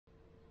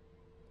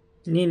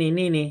Nee, nee,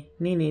 nee, nee,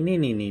 nee, nee, nee,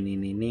 nee, nee,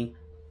 nee, nee.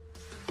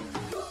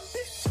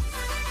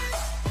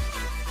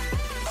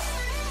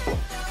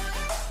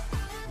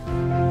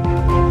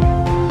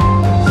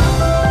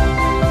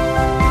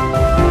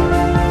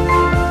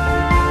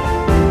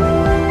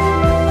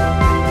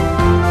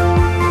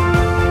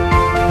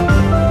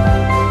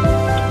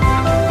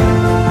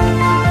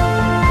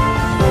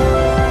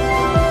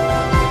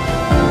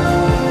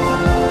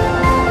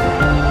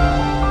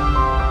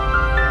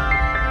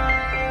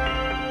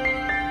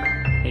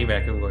 Hey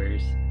Racket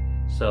Warriors.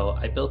 So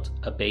I built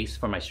a base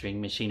for my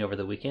string machine over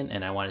the weekend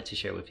and I wanted to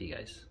share it with you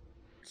guys.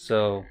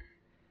 So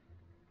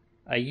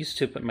I used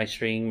to put my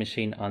string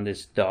machine on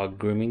this dog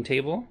grooming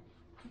table.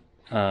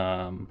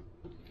 And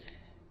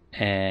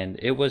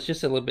it was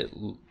just a little bit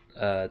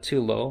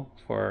too low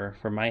for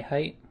my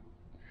height.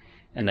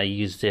 And I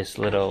used this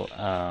little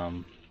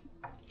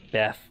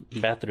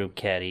bathroom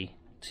caddy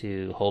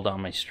to hold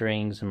on my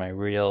strings and my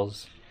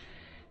reels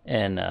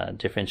and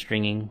different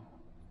stringing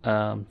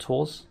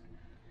tools.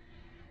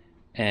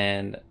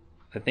 And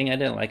the thing I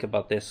didn't like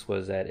about this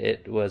was that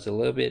it was a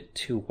little bit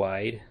too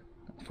wide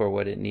for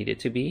what it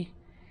needed to be.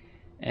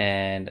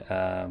 And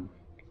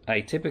I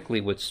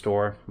typically would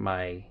store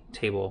my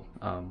table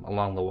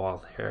along the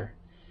wall there.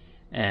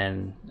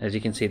 And as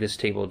you can see, this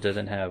table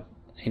doesn't have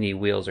any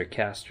wheels or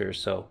casters,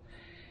 so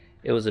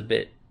it was a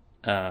bit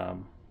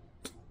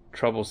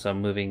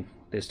troublesome moving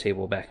this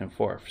table back and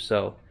forth.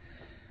 So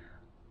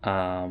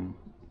I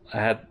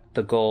had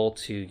the goal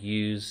to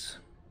use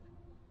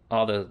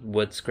all the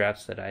wood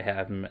scraps that I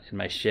have in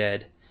my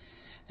shed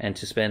and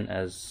to spend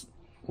as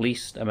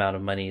least amount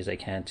of money as I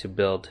can to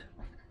build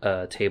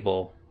a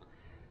table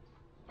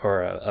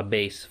or a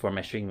base for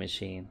my string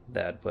machine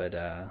that would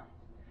I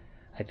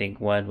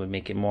think one would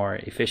make it more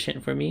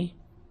efficient for me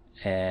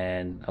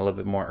and a little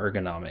bit more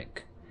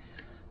ergonomic.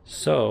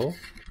 So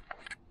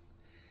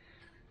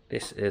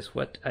this is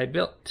what I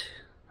built.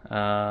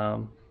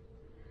 So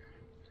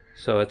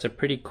it's a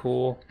pretty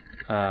cool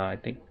I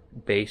think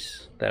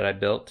base that I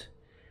built.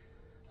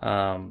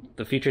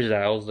 The features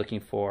that I was looking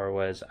for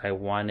was I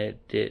wanted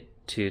it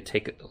to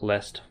take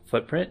less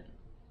footprint.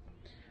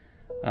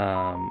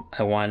 I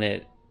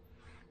wanted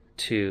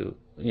to,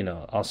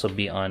 also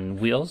be on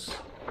wheels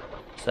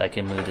so I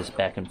can move this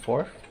back and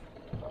forth.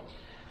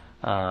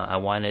 I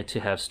wanted to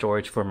have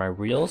storage for my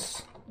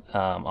reels.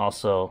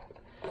 Also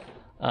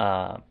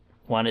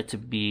wanted to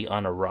be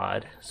on a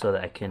rod so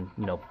that I can,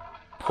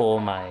 pull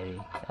my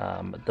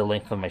the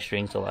length of my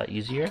strings a lot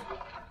easier.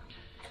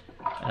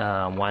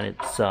 Wanted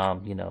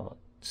some,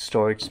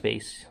 storage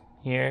space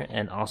here,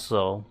 and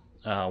also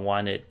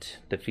wanted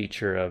the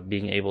feature of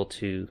being able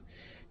to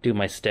do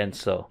my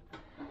stencil.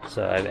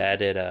 So I've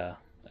added a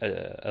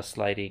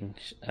sliding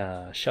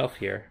shelf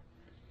here,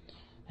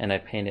 and I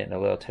painted a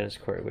little tennis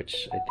court,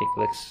 which I think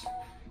looks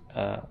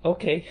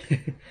okay.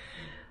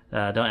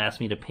 Don't ask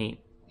me to paint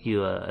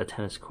you a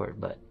tennis court,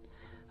 but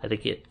I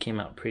think it came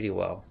out pretty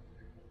well.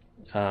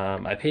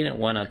 I painted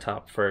one on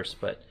top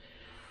first, but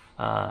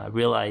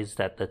realized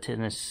that the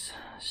tennis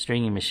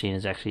stringing machine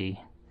is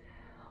actually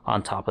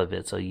on top of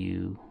it, so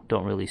you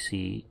don't really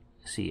see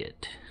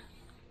it.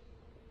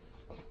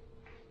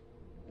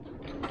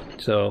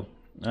 So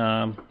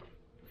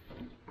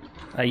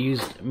I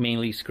used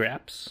mainly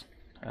scraps.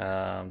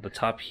 The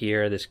top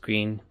here, this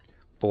green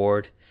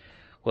board,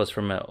 was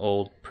from an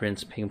old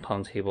Prince ping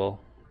pong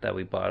table that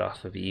we bought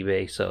off of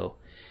eBay, so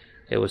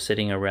it was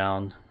sitting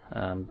around.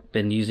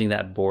 Been using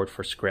that board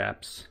for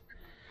scraps.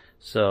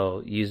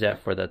 So use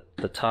that for the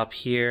top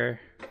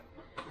here,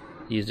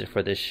 used it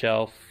for this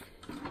shelf.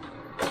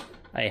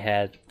 I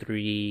had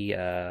 3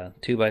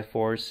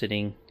 2x4s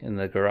sitting in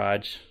the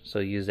garage, so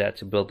use that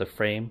to build the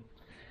frame.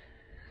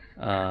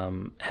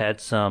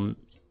 Had some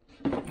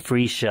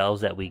free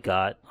shelves that we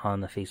got on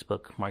the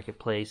Facebook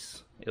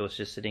marketplace. It was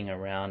just sitting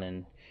around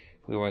and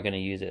we weren't going to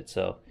use it,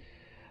 so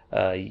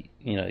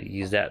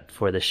use that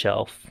for the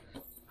shelf.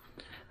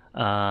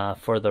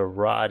 For the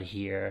rod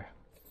here,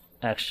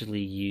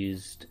 actually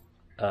used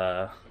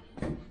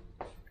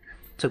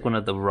took one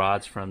of the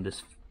rods from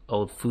this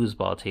old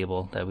foosball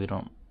table that we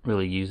don't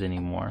really use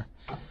anymore,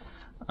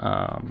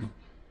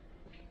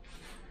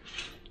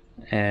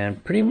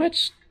 and pretty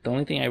much the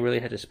only thing I really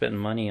had to spend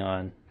money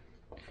on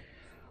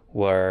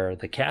were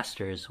the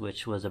casters,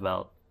 which was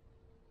about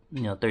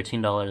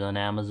 $13 on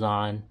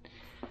Amazon,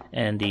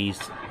 and these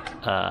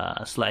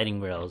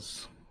sliding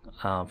rails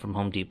from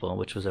Home Depot,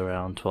 which was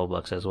around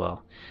 $12 as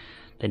well.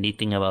 The neat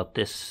thing about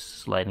this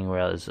sliding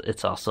rail is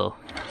it's also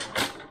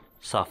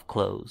soft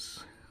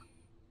close.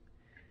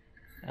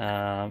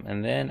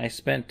 And then I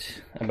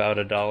spent about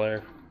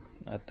 $1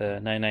 at the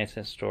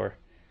 99-cent store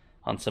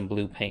on some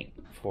blue paint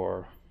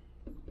for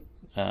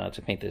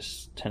to paint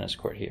this tennis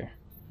court here.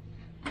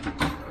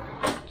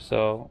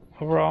 So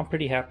overall, I'm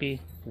pretty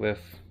happy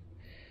with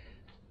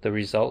the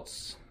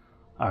results.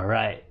 All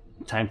right,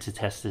 time to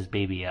test this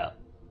baby out.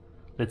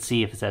 Let's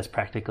see if it's as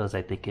practical as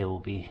I think it will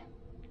be.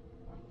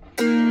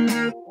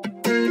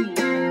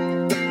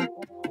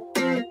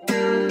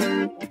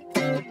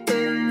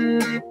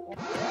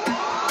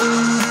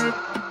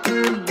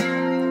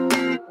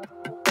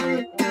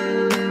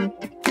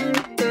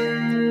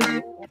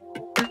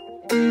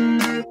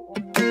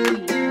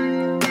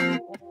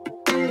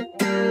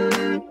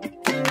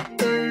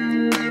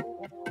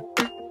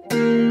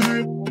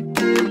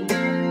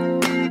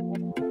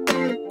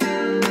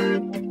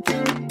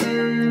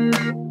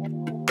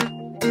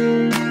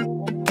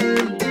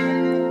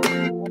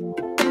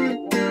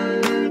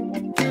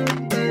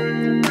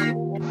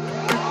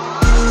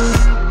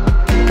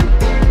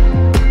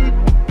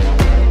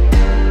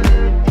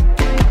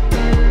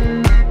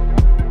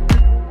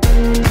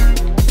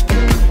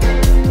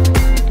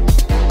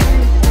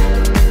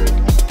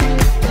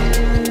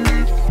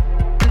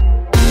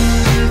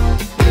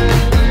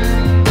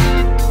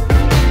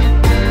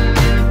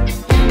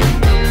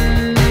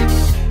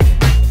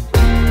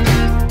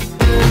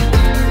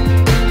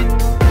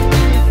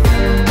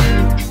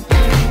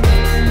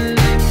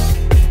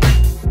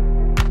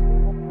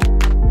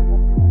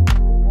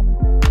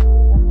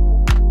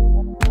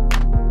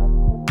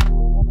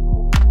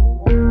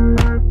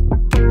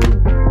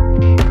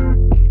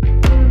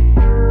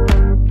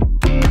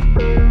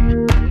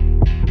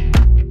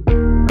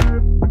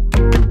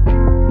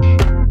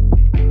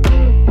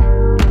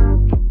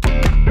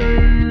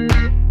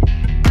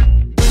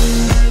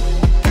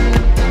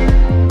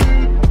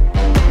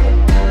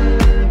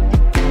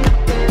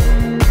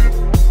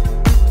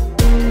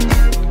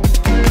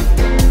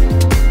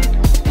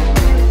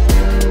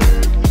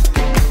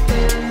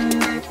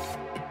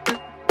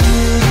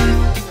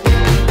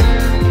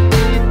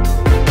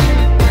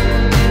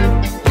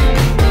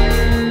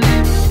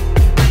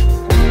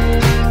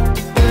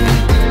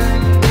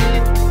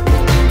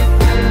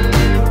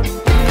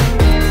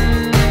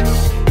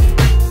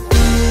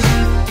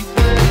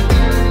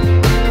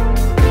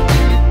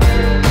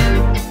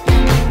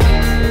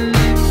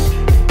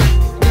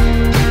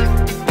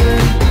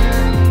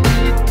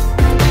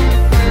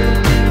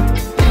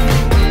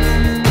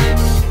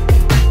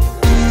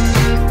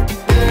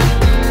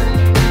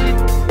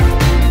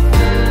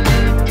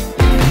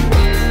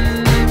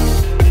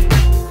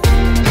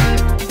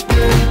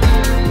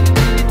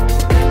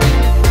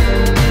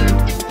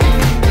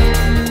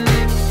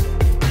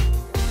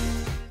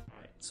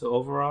 So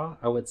overall,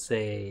 I would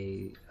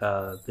say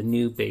the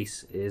new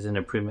base is an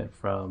improvement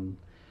from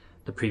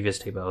the previous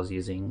table I was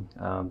using.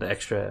 The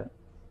extra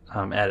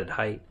added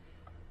height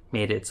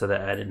made it so that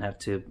I didn't have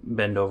to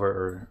bend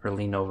over or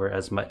lean over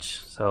as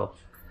much. So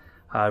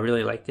I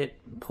really liked it.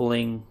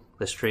 Pulling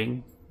the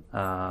string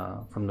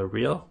from the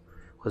reel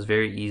was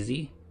very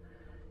easy,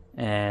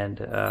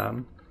 and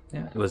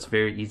yeah, it was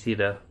very easy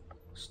to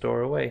store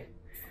away.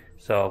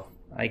 So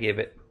I gave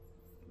it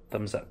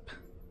thumbs up.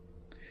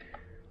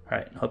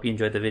 Alright, hope you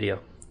enjoyed the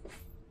video.